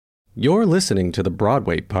You're listening to the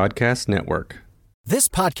Broadway Podcast Network. This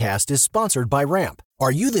podcast is sponsored by Ramp.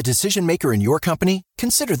 Are you the decision maker in your company?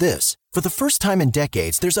 Consider this. For the first time in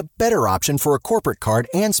decades, there's a better option for a corporate card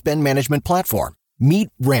and spend management platform.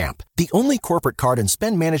 Meet Ramp, the only corporate card and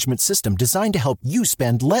spend management system designed to help you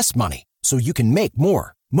spend less money so you can make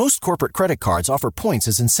more. Most corporate credit cards offer points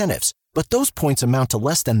as incentives, but those points amount to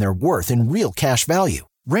less than their worth in real cash value.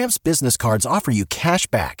 Ramp's business cards offer you cash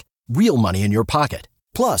back, real money in your pocket.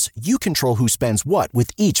 Plus, you control who spends what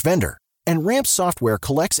with each vendor. And Ramp software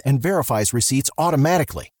collects and verifies receipts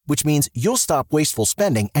automatically, which means you'll stop wasteful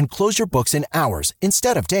spending and close your books in hours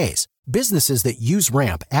instead of days. Businesses that use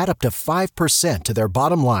Ramp add up to 5% to their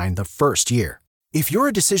bottom line the first year. If you're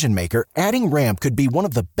a decision maker, adding Ramp could be one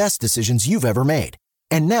of the best decisions you've ever made.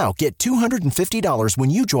 And now get $250 when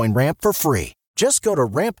you join Ramp for free. Just go to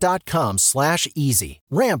ramp.com/easy.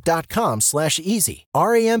 Ramp.com/easy.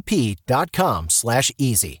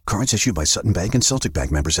 RAMP.com/easy. Cards issued by Sutton Bank and Celtic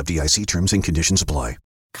Bank, members of FDIC. Terms and conditions apply.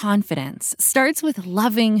 Confidence starts with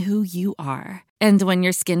loving who you are. And when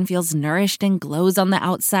your skin feels nourished and glows on the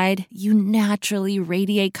outside, you naturally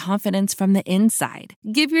radiate confidence from the inside.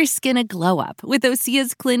 Give your skin a glow up with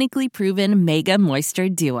Osea's clinically proven Mega Moisture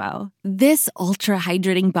Duo. This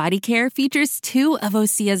ultra-hydrating body care features two of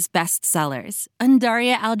Osea's best sellers,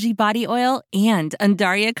 Undaria Algae Body Oil and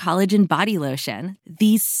Undaria Collagen Body Lotion.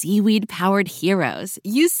 These seaweed-powered heroes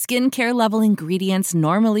use skincare-level ingredients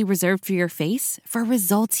normally reserved for your face for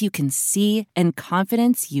results you can see and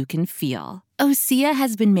confidence you can feel. Osea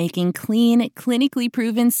has been making clean, clinically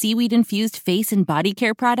proven seaweed-infused face and body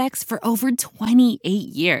care products for over 28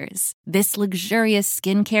 years. This luxurious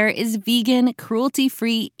skincare is vegan,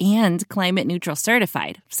 cruelty-free, and climate-neutral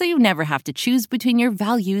certified, so you never have to choose between your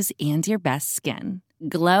values and your best skin.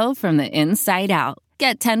 Glow from the inside out.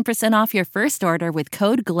 Get 10% off your first order with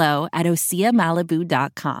code GLOW at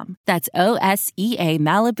OseaMalibu.com. That's OSEA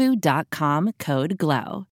Malibu.com, code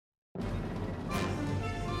GLOW.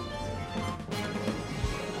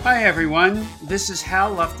 Hi everyone, this is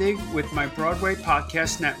Hal Luftig with my Broadway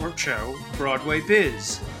Podcast Network show, Broadway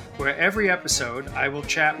Biz, where every episode I will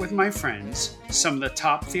chat with my friends, some of the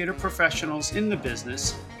top theater professionals in the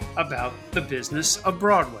business, about the business of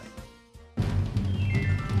Broadway.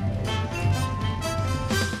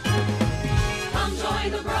 Come join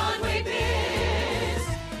the Broadway Biz.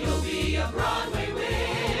 You'll be a Broadway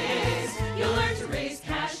whiz. You'll learn to raise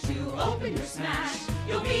cash to open your smash.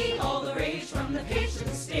 You'll be all the rage from the pitch to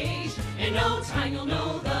the stage. In no time you'll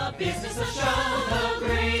know the business of show, the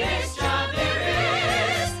greatest job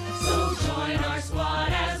there is. So join our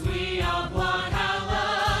squad as we applaud Hal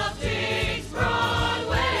Luftig's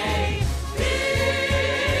Broadway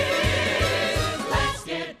Biz. Let's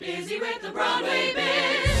get busy with the Broadway Biz.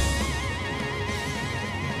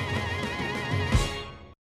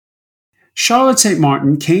 Charlotte St.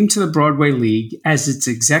 Martin came to the Broadway League as its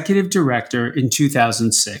executive director in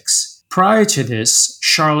 2006. Prior to this,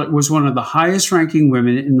 Charlotte was one of the highest-ranking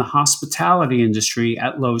women in the hospitality industry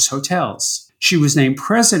at Loews Hotels. She was named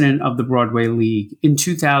president of the Broadway League in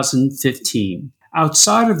 2015.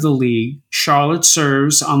 Outside of the league, Charlotte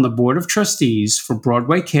serves on the board of trustees for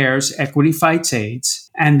Broadway Cares Equity Fights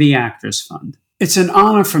AIDS and the Actors Fund. It's an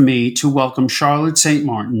honor for me to welcome Charlotte St.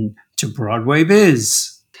 Martin to Broadway Biz.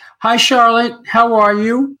 Hi, Charlotte. How are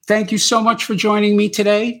you? Thank you so much for joining me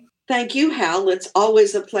today. Thank you, Hal. It's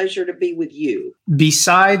always a pleasure to be with you.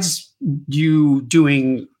 Besides you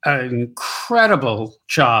doing an incredible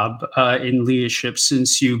job in leadership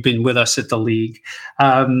since you've been with us at the League,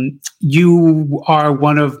 you are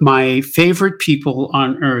one of my favorite people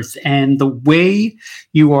on earth. And the way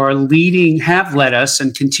you are leading, have led us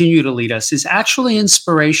and continue to lead us is actually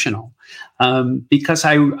inspirational because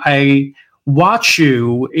I watch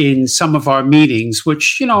you in some of our meetings,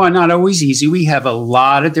 which, are not always easy. We have a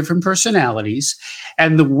lot of different personalities,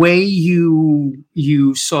 and the way you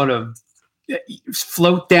sort of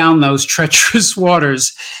float down those treacherous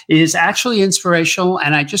waters is actually inspirational.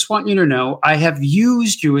 And I just want you to know, I have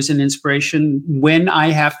used you as an inspiration when I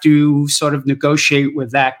have to sort of negotiate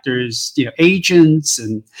with actors, agents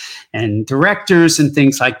and directors and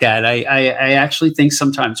things like that. I actually think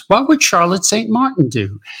sometimes, what would Charlotte St. Martin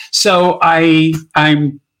do? So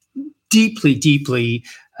I'm deeply, deeply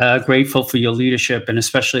grateful for your leadership, and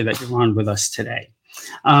especially that you're on with us today.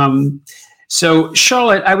 So,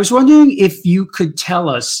 Charlotte, I was wondering if you could tell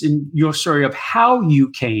us in your story of how you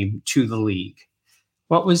came to the League.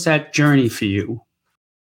 What was that journey for you?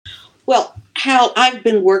 Well, Hal, I've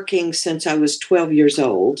been working since I was 12 years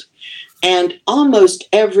old, and almost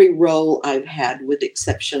every role I've had, with the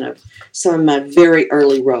exception of some of my very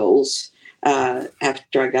early roles,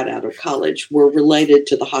 after I got out of college were related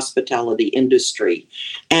to the hospitality industry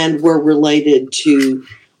and were related to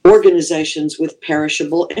organizations with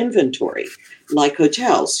perishable inventory, like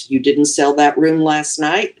hotels. You didn't sell that room last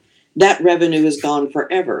night, that revenue is gone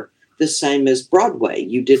forever. The same as Broadway.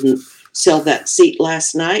 You didn't sell that seat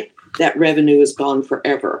last night, that revenue is gone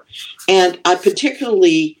forever. And I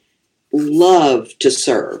particularly love to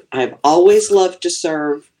serve. I've always loved to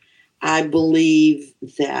serve. I believe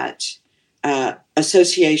that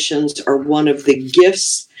associations are one of the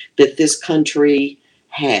gifts that this country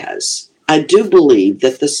has. I do believe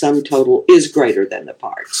that the sum total is greater than the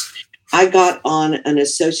parts. I got on an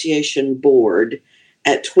association board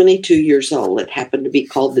at 22 years old. It happened to be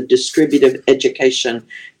called the Distributive Education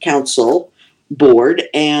Council Board,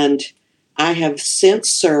 and I have since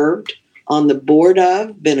served on the board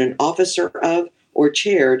of, been an officer of, or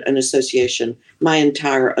chaired an association my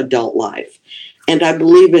entire adult life. And I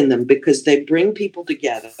believe in them because they bring people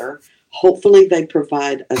together. Hopefully they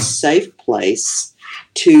provide a safe place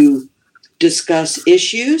to discuss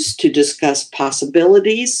issues, to discuss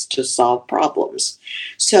possibilities, to solve problems.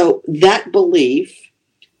 So that belief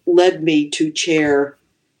led me to chair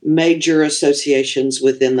major associations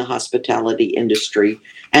within the hospitality industry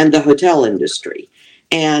and the hotel industry.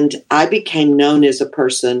 And I became known as a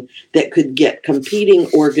person that could get competing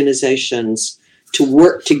organizations to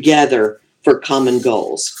work together for common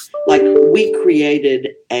goals. Like, we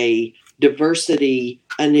created a diversity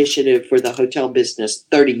initiative for the hotel business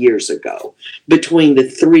 30 years ago between the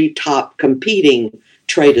three top competing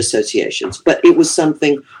trade associations. But it was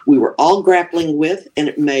something we were all grappling with, and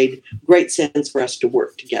it made great sense for us to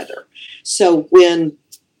work together. So when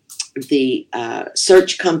the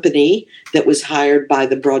search company that was hired by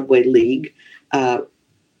the Broadway League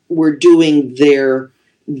were doing their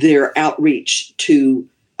outreach to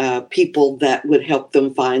people that would help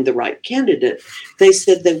them find the right candidate, they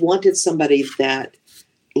said they wanted somebody that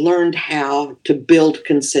learned how to build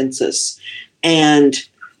consensus. And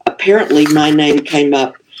apparently my name came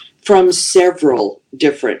up from several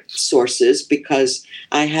different sources because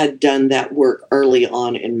I had done that work early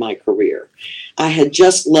on in my career. I had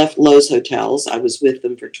just left Loews Hotels. I was with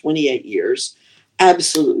them for 28 years.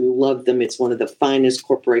 Absolutely love them. It's one of the finest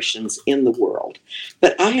corporations in the world.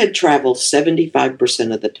 But I had traveled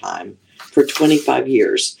 75% of the time for 25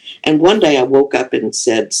 years. And one day I woke up and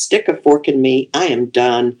said, stick a fork in me. I am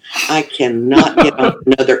done. I cannot get on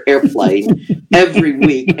another airplane every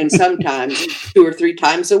week, and sometimes 2 or 3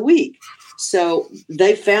 times a week. So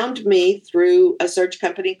they found me through a search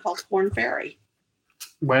company called Korn Ferry.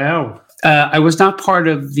 Wow. I was not part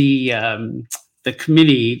of the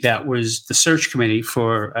committee that was the search committee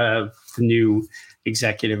for the new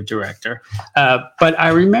executive director. But I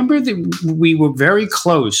remember that we were very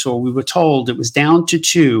close, or we were told it was down to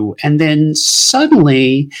 2. And then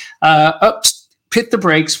suddenly, up hit the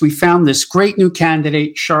brakes. We found this great new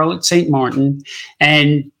candidate, Charlotte St. Martin.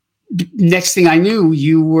 And next thing I knew,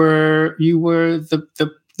 you were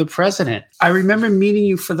the president. I remember meeting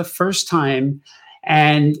you for the first time.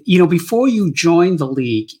 And, before you joined the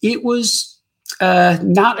league, it was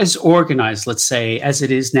not as organized, let's say, as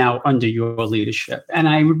it is now under your leadership. And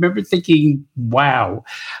I remember thinking, wow,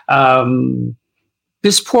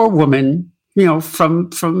 this poor woman,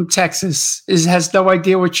 from Texas has no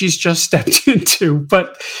idea what she's just stepped into.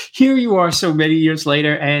 But here you are so many years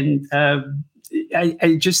later, and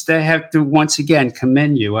I just have to once again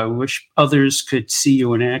commend you. I wish others could see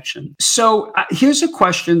you in action. So here's a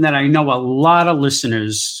question that I know a lot of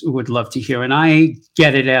listeners would love to hear, and I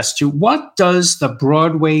get it asked too. What does the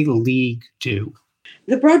Broadway League do?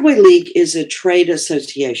 The Broadway League is a trade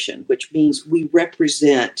association, which means we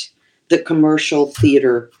represent the commercial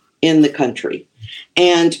theater in the country.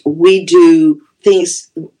 And we do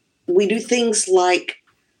things like,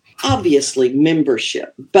 obviously,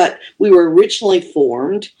 membership, but we were originally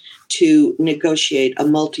formed to negotiate a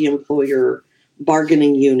multi-employer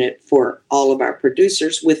bargaining unit for all of our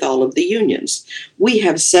producers with all of the unions. We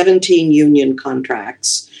have 17 union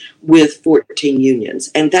contracts with 14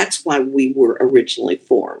 unions, and that's why we were originally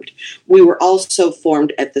formed. We were also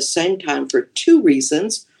formed at the same time for 2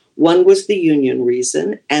 reasons. One was the union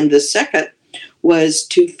reason, and the second was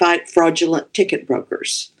to fight fraudulent ticket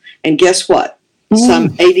brokers. And guess what? Some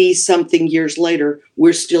 80-something years later,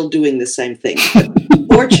 we're still doing the same thing. But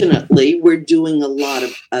fortunately, we're doing a lot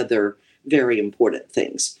of other very important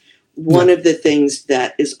things. One of the things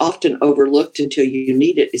that is often overlooked until you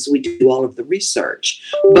need it is we do all of the research,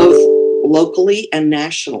 both locally and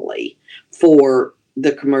nationally, for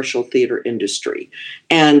the commercial theater industry.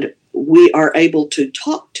 And we are able to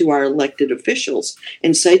talk to our elected officials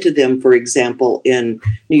and say to them, for example, in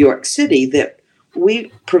New York City, that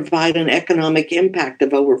we provide an economic impact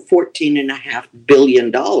of over $14.5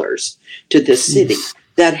 billion to this city.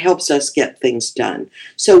 That helps us get things done.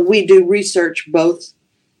 So we do research both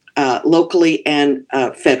locally and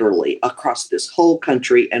federally across this whole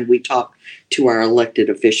country, and we talk to our elected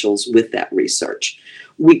officials with that research.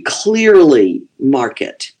 We clearly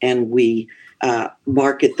market, and we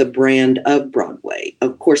market the brand of Broadway.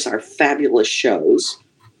 Of course, our fabulous shows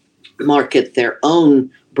market their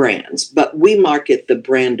own brands, but we market the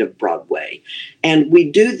brand of Broadway. And we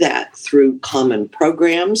do that through common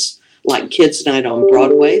programs like Kids Night on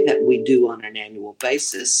Broadway that we do on an annual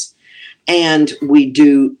basis. And we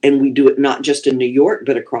do it not just in New York,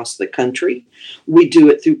 but across the country. We do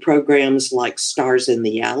it through programs like Stars in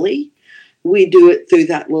the Alley. We do it through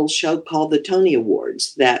that little show called the Tony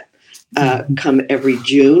Awards that come every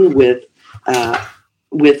June with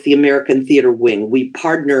the American Theater Wing. We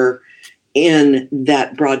partner in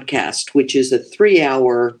that broadcast, which is a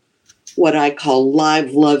 3-hour, what I call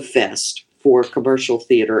live love fest for commercial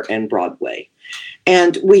theater and Broadway.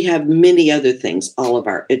 And we have many other things, all of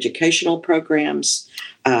our educational programs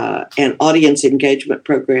and audience engagement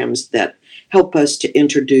programs that help us to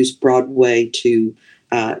introduce Broadway to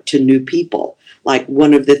new people. Like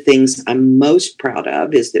one of the things I'm most proud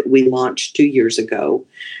of is that we launched 2 years ago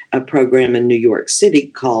a program in New York City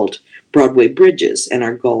called Broadway Bridges. And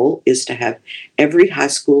our goal is to have every high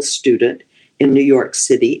school student in New York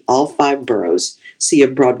City, all 5 boroughs, see a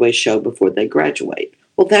Broadway show before they graduate.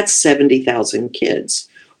 Well, that's 70,000 kids.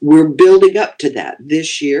 We're building up to that.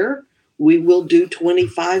 This year, we will do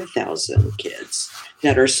 25,000 kids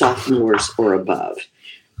that are sophomores or above.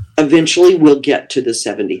 Eventually, we'll get to the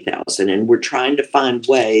 70,000, and we're trying to find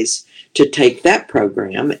ways to take that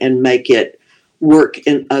program and make it work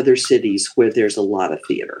in other cities where there's a lot of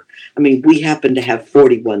theater. I mean, we happen to have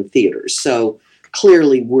 41 theaters, so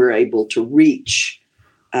clearly we're able to reach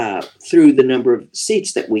through the number of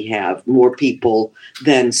seats that we have, more people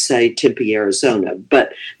than, say, Tempe, Arizona.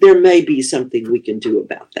 But there may be something we can do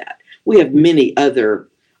about that. We have many other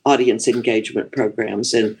audience engagement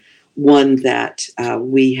programs, and one that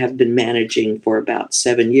we have been managing for about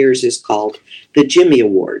 7 years is called the Jimmy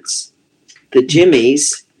Awards. The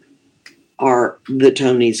Jimmys are the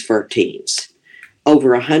Tonys for teens.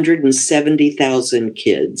 Over 170,000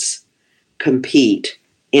 kids compete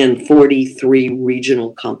in 43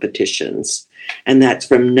 regional competitions, and that's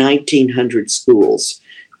from 1,900 schools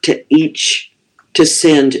to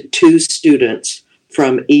send 2 students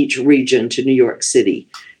from each region to New York City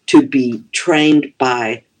to be trained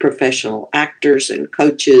by professional actors and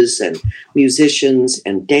coaches and musicians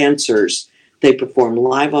and dancers. They perform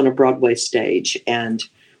live on a Broadway stage, and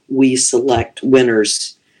we select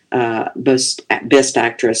winners, best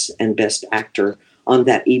actress and best actor on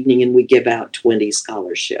that evening, and we give out 20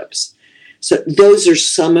 scholarships. So those are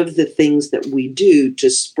some of the things that we do to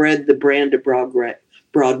spread the brand of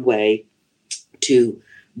Broadway, to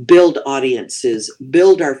build audiences,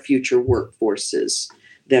 build our future workforces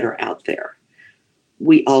that are out there.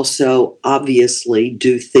 We also obviously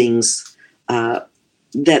do things that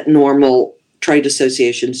normal trade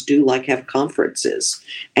associations do, like have conferences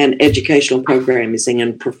and educational programming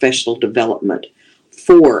and professional development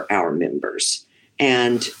for our members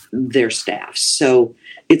and their staff. So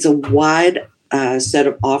it's a wide set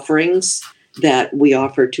of offerings that we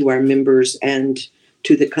offer to our members and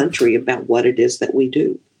to the country about what it is that we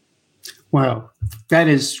do. Wow, that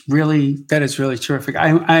is really terrific.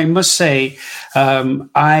 I must say,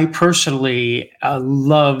 I personally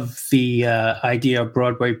love the idea of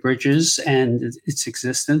Broadway Bridges and its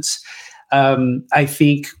existence. I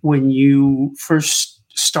think when you first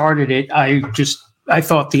started it, I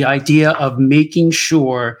thought the idea of making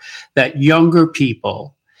sure that younger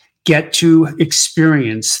people get to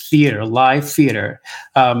experience theater, live theater,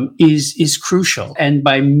 is crucial. And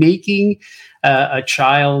by making a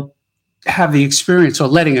child have the experience, or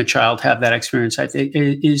letting a child have that experience, I think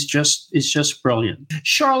is just brilliant.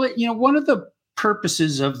 Charlotte, one of the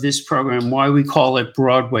purposes of this program, why we call it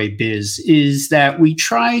Broadway Biz, is that we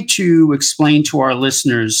try to explain to our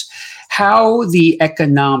listeners how the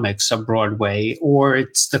economics of Broadway, or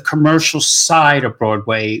it's the commercial side of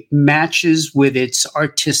Broadway, matches with its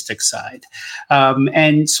artistic side,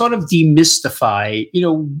 and sort of demystify,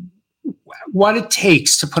 what it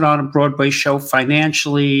takes to put on a Broadway show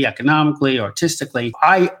financially, economically, artistically.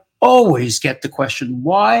 I always get the question,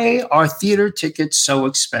 why are theater tickets so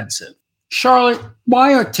expensive? Charlotte,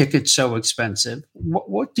 why are tickets so expensive?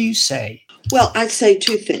 What do you say? Well, I say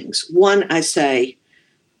 2 things. One, I say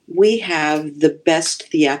we have the best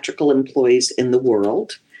theatrical employees in the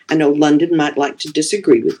world. I know London might like to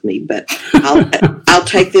disagree with me, but I'll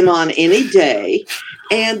take them on any day.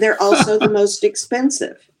 And they're also the most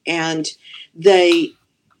expensive. And they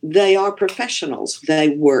are professionals. They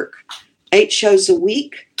work 8 shows a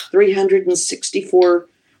week, 364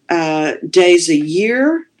 days a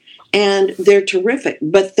year, and they're terrific,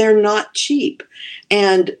 but they're not cheap.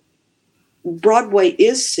 And Broadway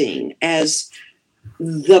is seen as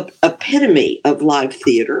the epitome of live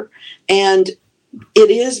theater, and it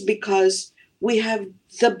is because we have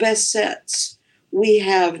the best sets. We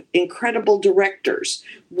have incredible directors.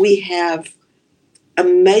 We have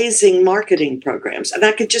amazing marketing programs. And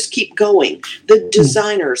I could just keep going. The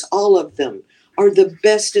designers, all of them, are the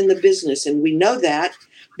best in the business. And we know that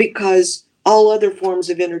because all other forms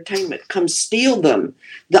of entertainment come steal them.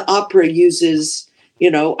 The opera uses,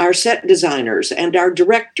 our set designers and our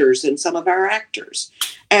directors and some of our actors.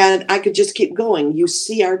 And I could just keep going. You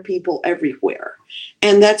see our people everywhere.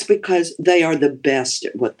 And that's because they are the best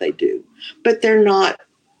at what they do. But they're not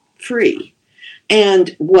free.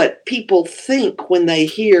 And what people think when they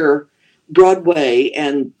hear Broadway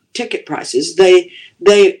and ticket prices, they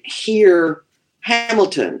hear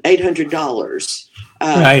Hamilton, $800.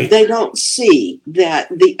 Right. They don't see that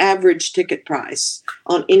the average ticket price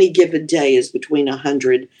on any given day is between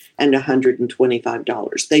 $100 and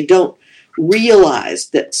 $125. They don't realize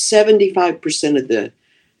that 75% of the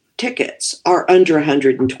tickets are under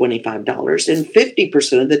 $125 and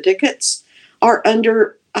 50% of the tickets are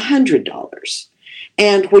under $100.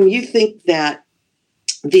 And when you think that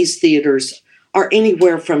these theaters are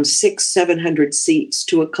anywhere from 600-700 seats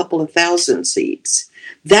to a couple of thousand seats,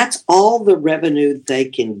 that's all the revenue they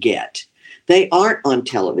can get. They aren't on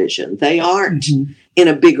television. They aren't in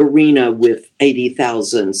a big arena with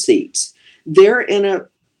 80,000 seats. They're in a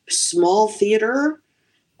small theater,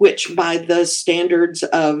 which by the standards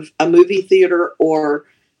of a movie theater or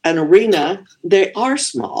an arena, they are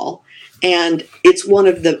small. And it's one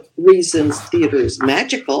of the reasons theater is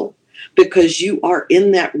magical, because you are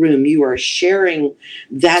in that room, you are sharing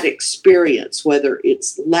that experience, whether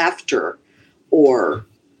it's laughter or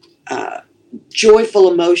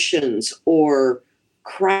joyful emotions or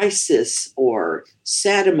crisis or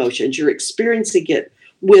sad emotions. You're experiencing it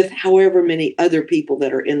with however many other people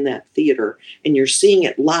that are in that theater, and you're seeing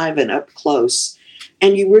it live and up close,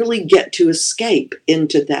 and you really get to escape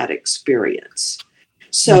into that experience.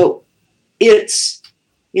 So it's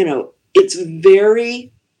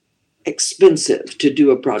very expensive to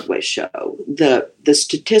do a Broadway show. The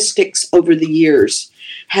statistics over the years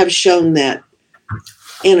have shown that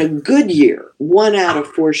in a good year, 1 out of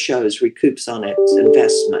 4 shows recoups on its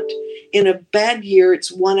investment. In a bad year,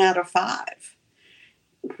 it's 1 out of 5.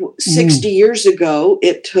 60 years ago,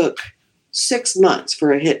 it took 6 months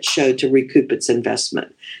for a hit show to recoup its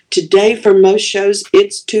investment. Today, for most shows,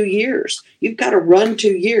 it's 2 years. You've got to run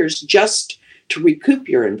 2 years just to recoup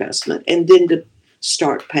your investment and then to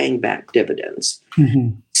start paying back dividends.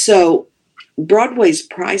 So Broadway's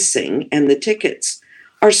pricing and the tickets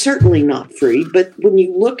are certainly not free, but when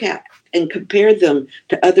you look at and compare them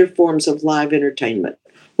to other forms of live entertainment,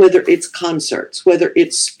 whether it's concerts, whether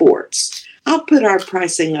it's sports, I'll put our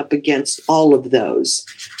pricing up against all of those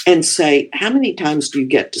and say, how many times do you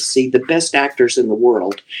get to see the best actors in the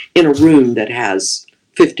world in a room that has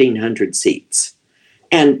 1,500 seats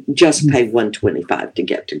and just pay $125 to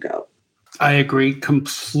get to go? I agree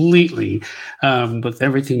completely with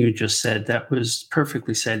everything you just said. That was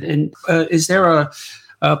perfectly said. And is there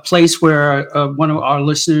a place where one of our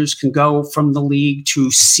listeners can go from the league to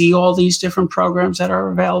see all these different programs that are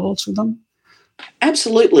available to them?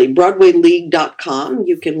 Absolutely. BroadwayLeague.com.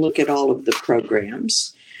 You can look at all of the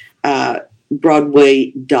programs.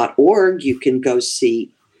 Broadway.org. You can go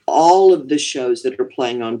see all of the shows that are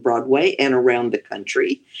playing on Broadway and around the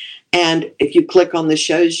country. And if you click on the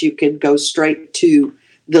shows, you can go straight to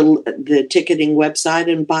the ticketing website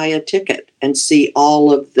and buy a ticket and see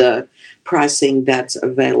all of the pricing that's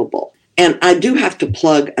available. And I do have to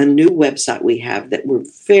plug a new website we have that we're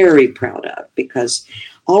very proud of, because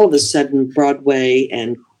all of a sudden Broadway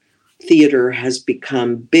and theater has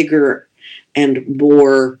become bigger and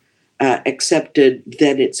more accepted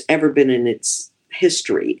than it's ever been in its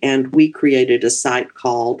history. And we created a site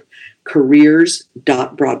called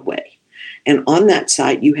careers.broadway. And on that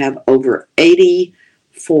site, you have over 80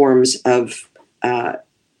 forms of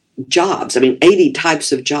jobs. 80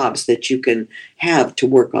 types of jobs that you can have to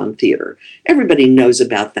work on theater. Everybody knows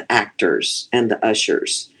about the actors and the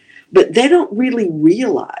ushers, but they don't really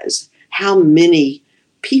realize how many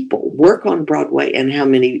people work on Broadway and how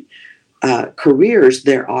many careers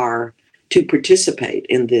there are to participate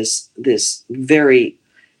in this very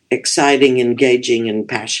exciting, engaging, and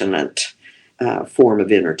passionate form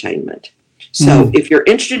of entertainment. So if you're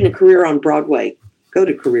interested in a career on Broadway, go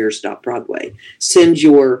to careers.broadway. Send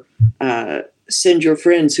your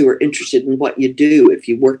friends who are interested in what you do if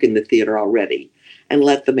you work in the theater already, and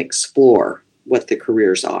let them explore what the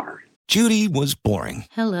careers are. Judy was boring.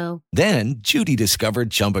 Hello. Then Judy discovered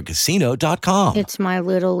ChumbaCasino.com. It's my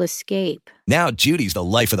little escape. Now Judy's the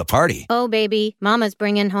life of the party. Oh, baby, mama's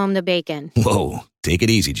bringing home the bacon. Whoa, take it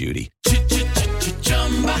easy, Judy.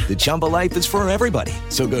 The Chumba life is for everybody.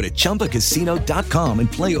 So go to ChumbaCasino.com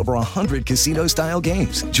and play over 100 casino-style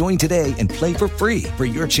games. Join today and play for free for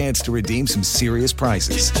your chance to redeem some serious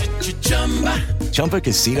prizes.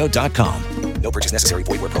 ChumbaCasino.com. No purchase necessary.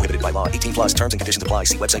 Void where prohibited by law. 18 plus terms and conditions apply.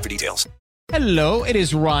 See website for details. Hello, it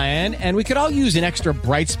is Ryan, and we could all use an extra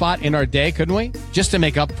bright spot in our day, couldn't we? Just to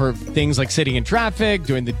make up for things like sitting in traffic,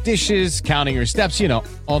 doing the dishes, counting your steps, you know,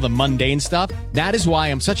 all the mundane stuff. That is why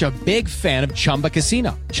I'm such a big fan of Chumba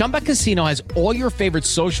Casino. Chumba Casino has all your favorite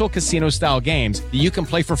social casino-style games that you can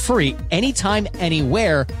play for free anytime,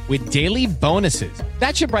 anywhere with daily bonuses.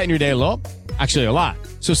 That should brighten your day a little. Actually, a lot.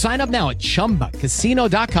 So sign up now at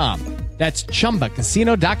ChumbaCasino.com. That's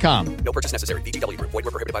ChumbaCasino.com. No purchase necessary. VGW Group. Void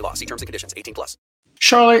where prohibited by law. See terms and conditions. 18 plus.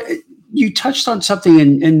 Charlotte, you touched on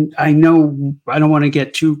something, and I know I don't want to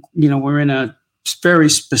get too, we're in a very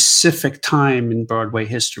specific time in Broadway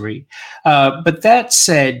history. But that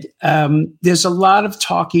said, there's a lot of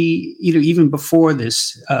talk, even before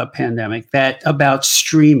this pandemic, about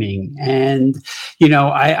streaming. And,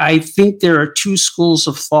 I think there are two schools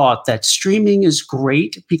of thought: that streaming is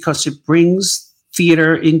great because it brings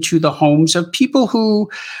theater into the homes of people who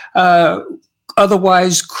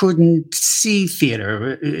otherwise couldn't see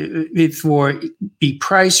theater, or be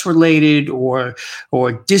price related or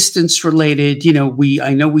distance related.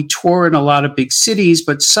 I know we tour in a lot of big cities,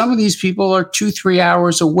 but some of these people are 2-3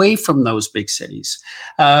 hours away from those big cities.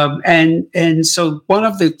 And so one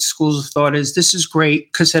of the schools of thought is this is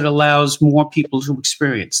great because it allows more people to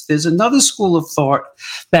experience. There's another school of thought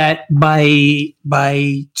that by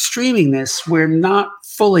streaming this, we're not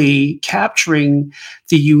fully capturing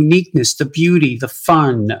the uniqueness, the beauty, the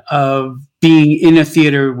fun of being in a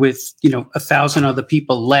theater with 1,000 other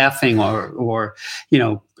people laughing or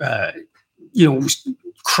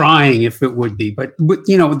crying if it would be, but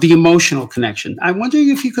the emotional connection. I'm wondering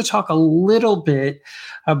if you could talk a little bit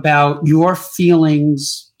about your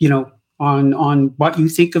feelings, on what you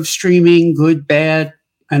think of streaming, good, bad,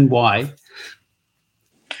 and why.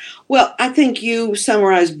 Well, I think you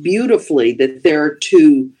summarized beautifully that there are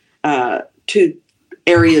two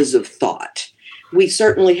areas of thought. We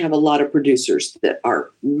certainly have a lot of producers that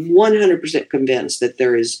are 100% convinced that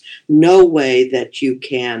there is no way that you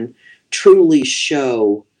can truly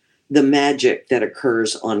show the magic that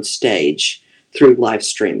occurs on stage through live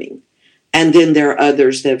streaming. And then there are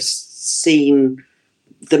others that have seen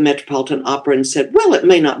the Metropolitan Opera and said, well, it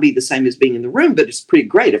may not be the same as being in the room, but it's pretty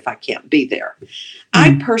great if I can't be there.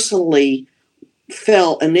 I personally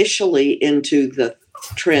fell initially into the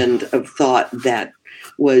trend of thought that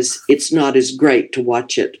it's not as great to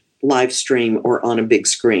watch it live stream or on a big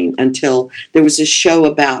screen, until there was a show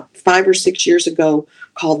about 5 or 6 years ago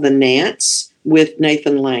called The Nance with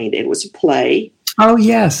Nathan Lane. It was a play. Oh,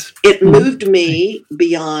 yes. It moved me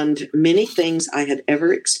beyond many things I had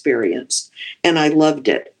ever experienced, and I loved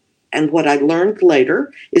it. And what I learned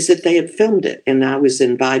later is that they had filmed it, and I was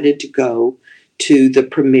invited to go to the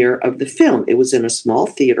premiere of the film. It was in a small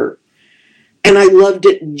theater, and I loved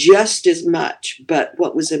it just as much. But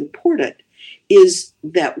what was important is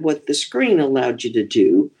that what the screen allowed you to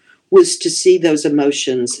do was to see those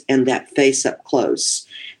emotions and that face up close.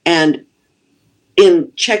 And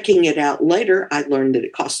in checking it out later, I learned that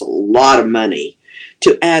it costs a lot of money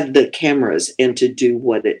to add the cameras and to do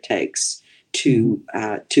what it takes to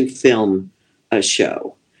film a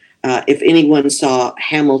show. If anyone saw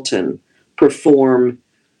Hamilton perform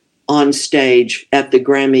on stage at the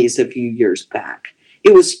Grammys a few years back,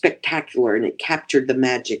 it was spectacular, and it captured the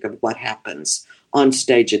magic of what happens on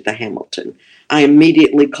stage at the Hamilton. I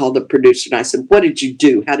immediately called the producer and I said, what did you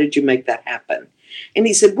do? How did you make that happen? And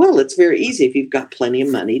he said, well, it's very easy if you've got plenty of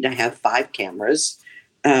money to have 5 cameras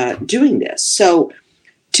doing this. So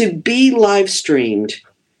to be live streamed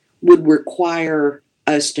would require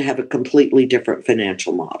us to have a completely different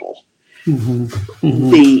financial model. Mm-hmm. Mm-hmm.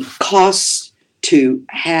 The costs to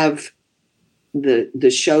have the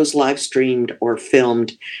shows live streamed or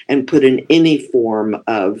filmed and put in any form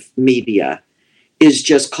of media is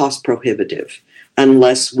just cost prohibitive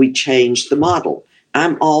unless we change the model.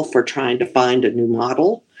 I'm all for trying to find a new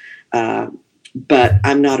model. but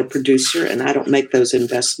I'm not a producer and I don't make those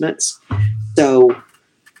investments. So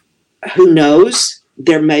who knows?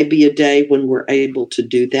 There may be a day when we're able to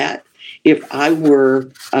do that. If I were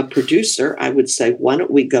a producer, I would say, why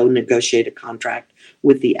don't we go negotiate a contract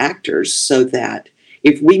with the actors so that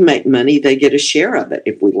if we make money, they get a share of it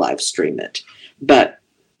if we live stream it. But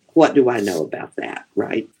what do I know about that,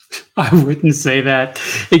 right? I wouldn't say that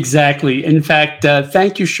exactly. In fact,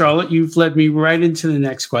 thank you, Charlotte. You've led me right into the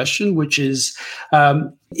next question, which is,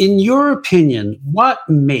 in your opinion, what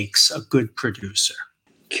makes a good producer?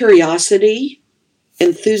 Curiosity,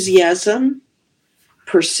 enthusiasm,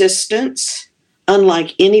 persistence,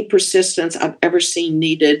 unlike any persistence I've ever seen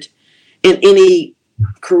needed in any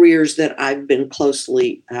careers that I've been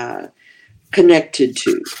closely connected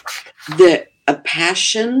to. A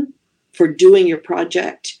passion for doing your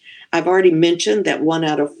project. I've already mentioned that 1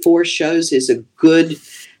 out of 4 shows is a good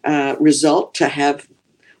result to have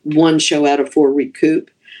 1 show out of 4 recoup.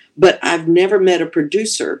 But I've never met a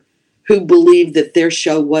producer who believed that their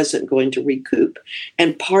show wasn't going to recoup.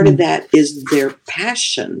 And part of that is their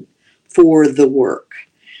passion for the work.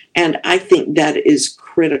 And I think that is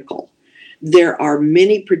critical. There are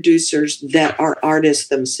many producers that are artists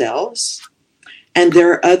themselves, and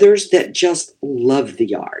there are others that just love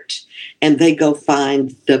the art. And they go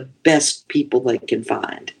find the best people they can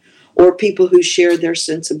find, or people who share their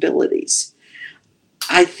sensibilities.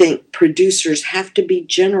 I think producers have to be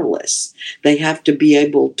generalists. They have to be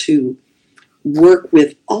able to work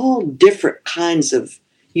with all different kinds of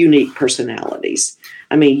unique personalities.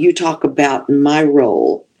 I mean, you talk about my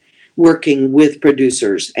role working with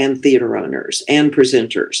producers and theater owners and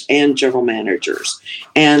presenters and general managers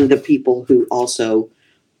and the people who also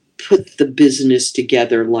put the business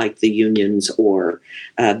together, like the unions or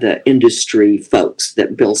the industry folks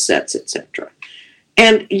that bill sets, etc.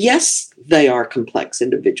 And yes, they are complex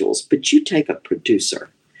individuals, but you take a producer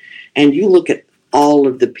and you look at all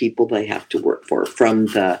of the people they have to work for, from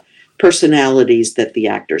the personalities that the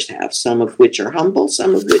actors have, some of which are humble,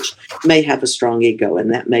 some of which may have a strong ego,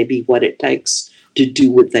 and that may be what it takes to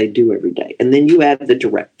do what they do every day. And then you add the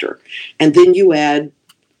director, and then you add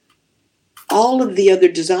all of the other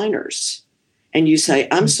designers, and you say,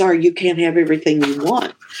 I'm sorry, you can't have everything you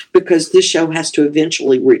want because this show has to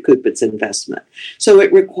eventually recoup its investment. So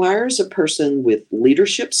it requires a person with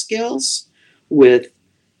leadership skills, with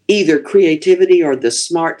either creativity or the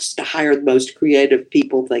smarts to hire the most creative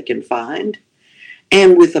people they can find,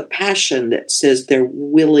 and with a passion that says they're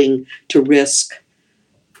willing to risk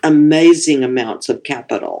amazing amounts of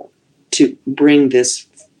capital to bring this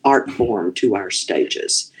art form to our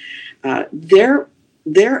stages.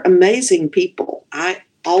 They're amazing people. I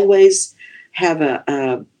always have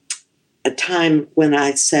a time when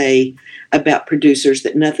I say about producers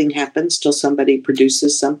that nothing happens till somebody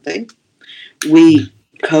produces something. We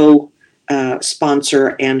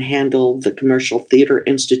co-sponsor and handle the Commercial Theater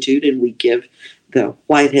Institute, and we give the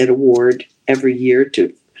Whitehead Award every year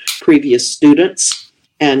to previous students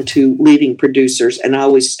and to leading producers. And I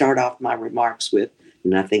always start off my remarks with,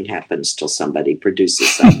 nothing happens till somebody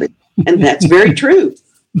produces something. And that's very true.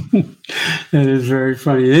 That is very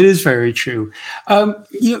funny. It is very true.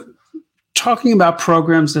 Talking about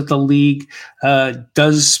programs that the league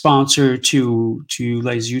does sponsor to,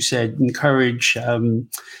 as you said, encourage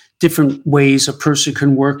different ways a person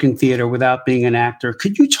can work in theater without being an actor.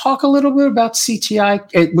 Could you talk a little bit about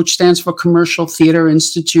CTI, which stands for Commercial Theater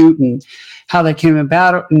Institute, and how that came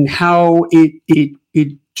about and how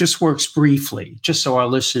it just works briefly, just so our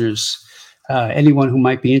listeners, anyone who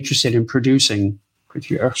might be interested in producing, could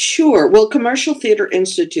hear? Sure. Well, Commercial Theater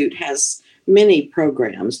Institute has many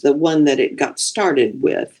programs. The one that it got started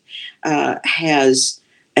with has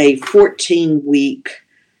a 14-week,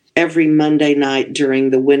 every Monday night during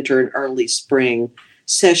the winter and early spring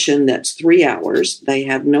session that's 3 hours. They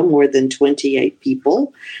have no more than 28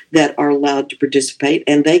 people that are allowed to participate,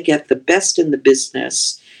 and they get the best in the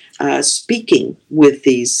business speaking with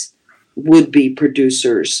these would-be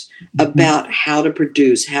producers about how to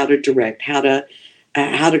produce, how to direct, how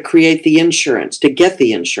to create the insurance, to get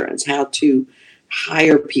the insurance, how to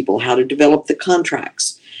hire people, how to develop the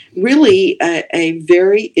contracts. Really a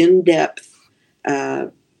very in-depth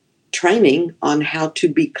training on how to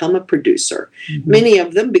become a producer. Mm-hmm. Many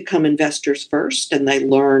of them become investors first, and they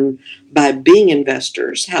learn by being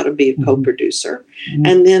investors how to be a co-producer. Mm-hmm.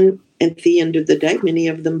 And then at the end of the day, many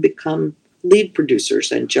of them become lead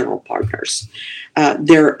producers and general partners.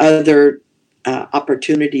 There are other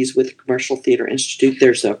opportunities with Commercial Theater Institute.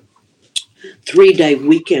 There's a 3-day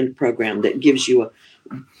weekend program that gives you a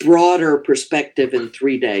broader perspective in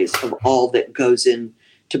 3 days of all that goes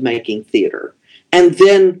into making theater. And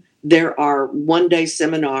then There are one-day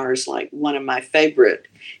seminars, like one of my favorite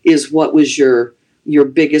is what was your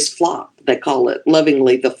biggest flop? They call it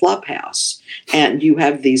lovingly the flop house. And you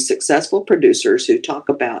have these successful producers who talk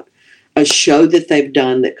about a show that they've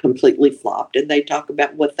done that completely flopped, and they talk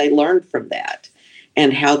about what they learned from that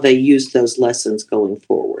and how they use those lessons going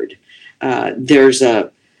forward. There's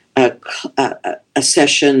a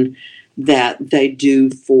session that they do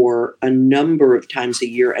for a number of times a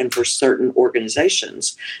year and for certain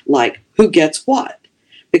organizations, like who gets what,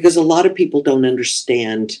 because a lot of people don't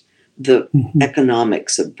understand the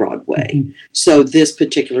economics of Broadway. So this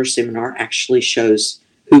particular seminar actually shows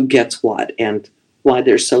who gets what and why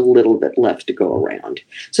there's so little bit left to go around.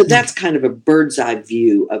 So that's kind of a bird's eye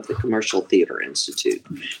view of the Commercial Theater Institute.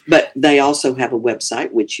 But they also have a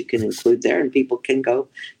website, which you can include there, and people can go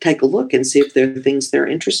take a look and see if there are things they're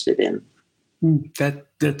interested in.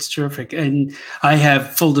 That's terrific. And I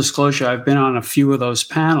have full disclosure, I've been on a few of those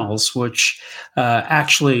panels, which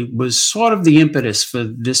actually was sort of the impetus for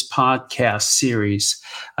this podcast series,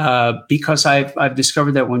 because I've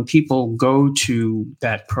discovered that when people go to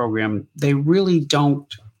that program, they really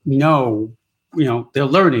don't know, they're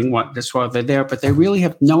learning that's why they're there, but they really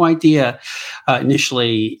have no idea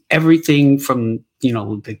initially everything from the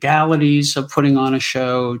legalities of putting on a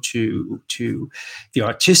show to the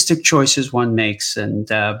artistic choices one makes. And,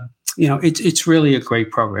 it's really a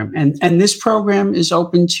great program. And this program is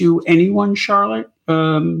open to anyone, Charlotte?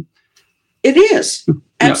 It is.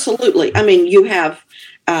 Absolutely. I mean, you have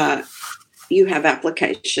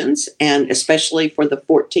applications, and especially for the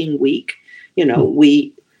 14-week,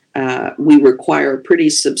 we require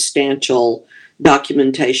pretty substantial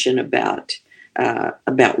documentation about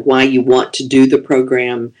why you want to do the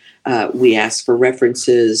program. We ask for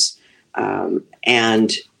references,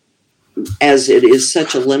 and as it is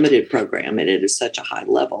such a limited program and it is such a high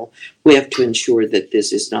level, we have to ensure that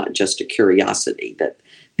this is not just a curiosity, that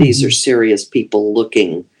these are serious people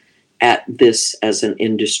looking at this as an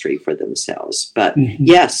industry for themselves. But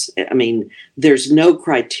yes, I mean, there's no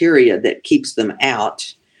criteria that keeps them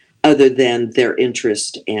out other than their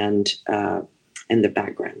interest and their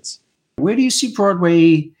backgrounds. Where do you see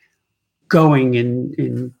Broadway going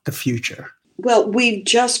in the future? Well, we've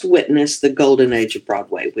just witnessed the golden age of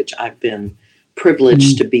Broadway, which I've been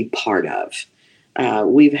privileged to be part of.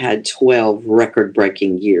 We've had 12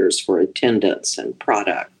 record-breaking years for attendance and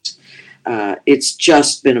product. It's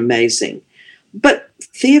just been amazing. But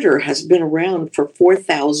theater has been around for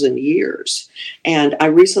 4,000 years. And I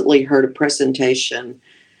recently heard a presentation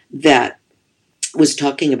that was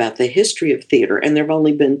talking about the history of theater, and there have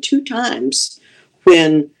only been 2 times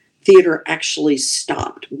when theater actually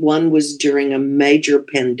stopped. One was during a major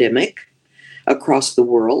pandemic across the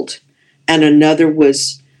world, and another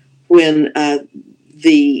was when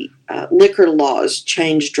the liquor laws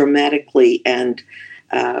changed dramatically, and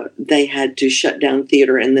they had to shut down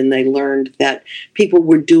theater, and then they learned that people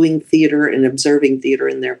were doing theater and observing theater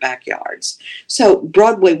in their backyards. So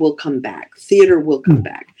Broadway will come back. Theater will come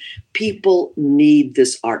back. People need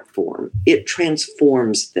this art form. It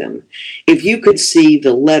transforms them. If you could see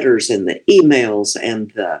the letters and the emails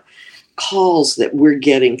and the calls that we're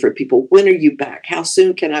getting for people, when are you back? How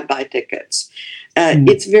soon can I buy tickets?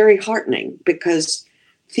 It's very heartening, because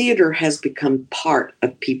theater has become part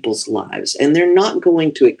of people's lives, and they're not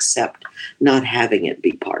going to accept not having it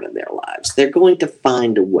be part of their lives. They're going to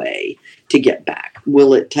find a way to get back.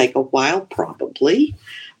 Will it take a while? Probably.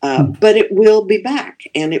 But it will be back,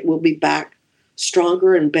 and it will be back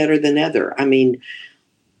stronger and better than ever. I mean,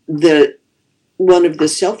 one of the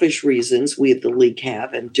selfish reasons we at the League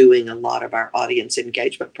have in doing a lot of our audience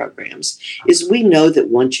engagement programs is we know that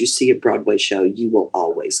once you see a Broadway show, you will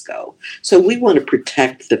always go. So we want to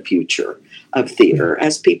protect the future of theater,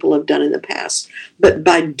 as people have done in the past. But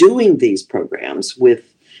by doing these programs with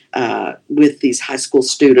these high school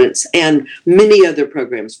students and many other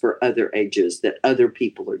programs for other ages that other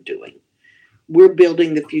people are doing, we're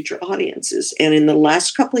building the future audiences. And in the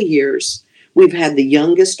last couple of years, we've had the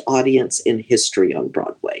youngest audience in history on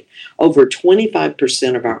Broadway. Over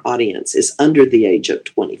 25% of our audience is under the age of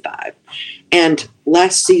 25. And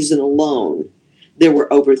last season alone, there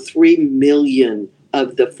were over 3 million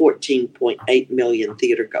of the 14.8 million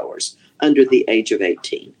theater goers under the age of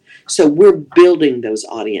 18. So we're building those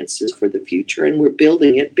audiences for the future, and we're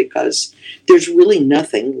building it because there's really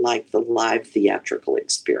nothing like the live theatrical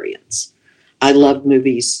experience. I love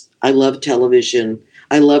movies. I love television.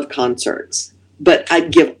 I love concerts, but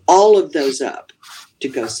I'd give all of those up to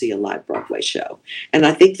go see a live Broadway show. And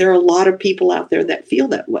I think there are a lot of people out there that feel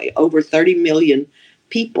that way. Over 30 million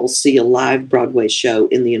people see a live Broadway show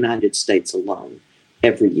in the United States alone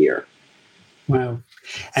every year. Wow.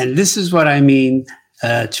 And this is what I mean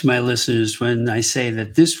to my listeners when I say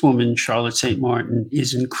that this woman, Charlotte St. Martin,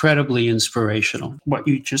 is incredibly inspirational. What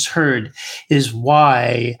you just heard is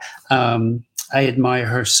why I admire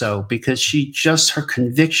her so, because her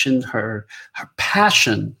conviction, her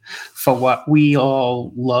passion for what we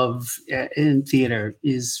all love in theater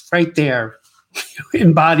is right there,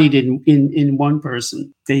 embodied in one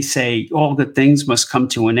person. They say all good things must come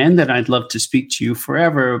to an end, and I'd love to speak to you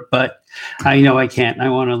forever, but I know I can't. I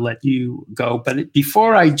want to let you go. But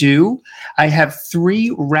before I do, I have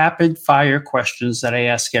 3 rapid fire questions that I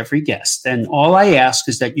ask every guest. And all I ask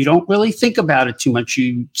is that you don't really think about it too much.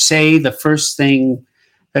 You say the first thing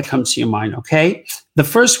that comes to your mind, okay? The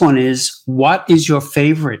first one is, what is your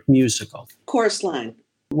favorite musical? Chorus Line.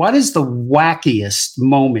 What is the wackiest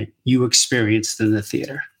moment you experienced in the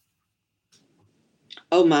theater?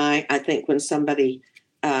 Oh my, I think when somebody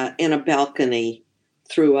in a balcony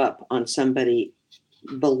threw up on somebody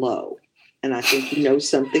below. And I think you know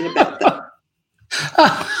something about that.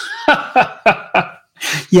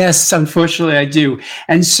 Yes, unfortunately I do.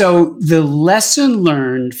 And so the lesson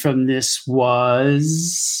learned from this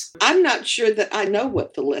was... I'm not sure that I know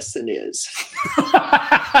what the lesson is.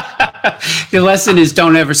 The lesson is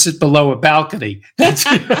don't ever sit below a balcony. Well,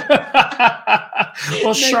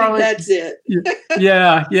 Charlotte, that's it.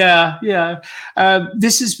 Yeah.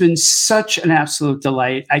 This has been such an absolute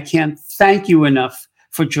delight. I can't thank you enough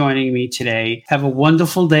for joining me today. Have a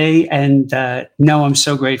wonderful day. And no, I'm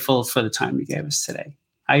so grateful for the time you gave us today.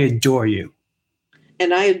 I adore you.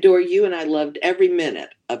 And I adore you, and I loved every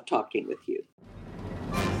minute of talking with you.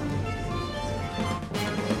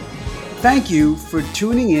 Thank you for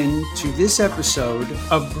tuning in to this episode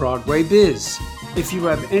of Broadway Biz. If you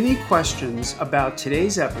have any questions about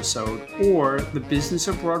today's episode or the business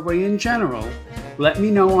of Broadway in general, let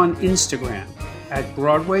me know on Instagram at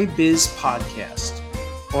Broadway Biz Podcast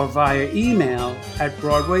or via email at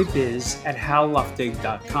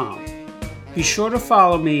broadwaybiz@halluftig.com. Be sure to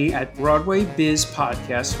follow me at Broadway Biz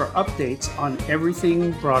Podcast for updates on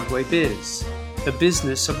everything Broadway Biz, the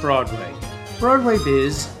business of Broadway. Broadway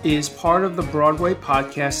Biz is part of the Broadway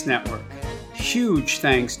Podcast Network. Huge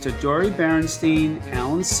thanks to Dory Berenstein,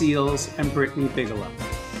 Alan Seals, and Brittany Bigelow.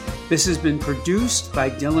 This has been produced by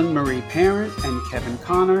Dylan Marie Parent and Kevin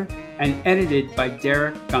Connor and edited by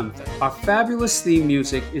Derek Gunther. Our fabulous theme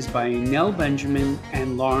music is by Nell Benjamin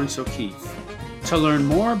and Lawrence O'Keefe. To learn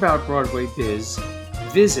more about Broadway Biz,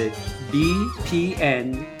 visit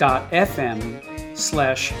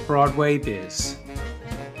bpn.fm/BroadwayBiz.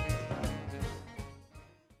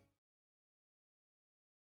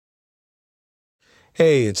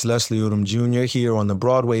 Hey, it's Leslie Odom Jr. here on the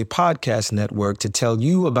Broadway Podcast Network to tell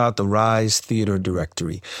you about the Rise Theater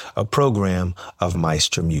Directory, a program of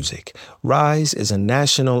Maestro Music. Rise is a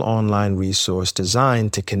national online resource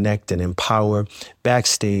designed to connect and empower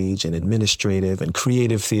backstage and administrative and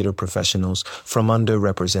creative theater professionals from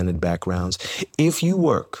underrepresented backgrounds. If you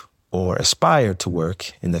work or aspire to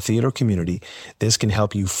work in the theater community, this can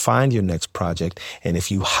help you find your next project. And if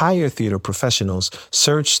you hire theater professionals,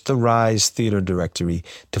 search the Rise Theater Directory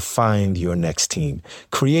to find your next team.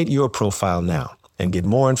 Create your profile now and get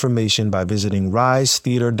more information by visiting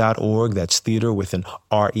risetheater.org. That's theater with an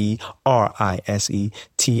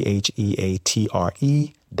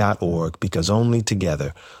RERISETHEATRE.org, because only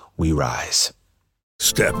together we rise.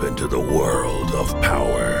 Step into the world of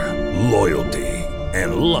power, loyalty,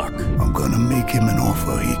 and luck. I'm gonna make him an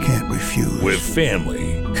offer he can't refuse. With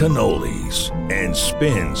family, cannolis, and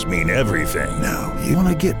spins mean everything. Now, you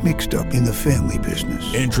wanna get mixed up in the family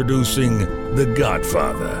business. Introducing The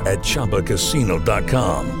Godfather at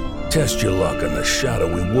ChumbaCasino.com. Test your luck in the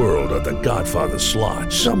shadowy world of The Godfather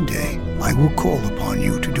slot. Someday, I will call upon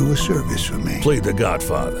you to do a service for me. Play The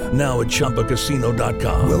Godfather now at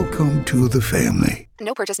ChumbaCasino.com. Welcome to the family.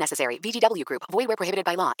 No purchase necessary. VGW Group. Void where prohibited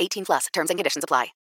by law. 18+. Terms and conditions apply.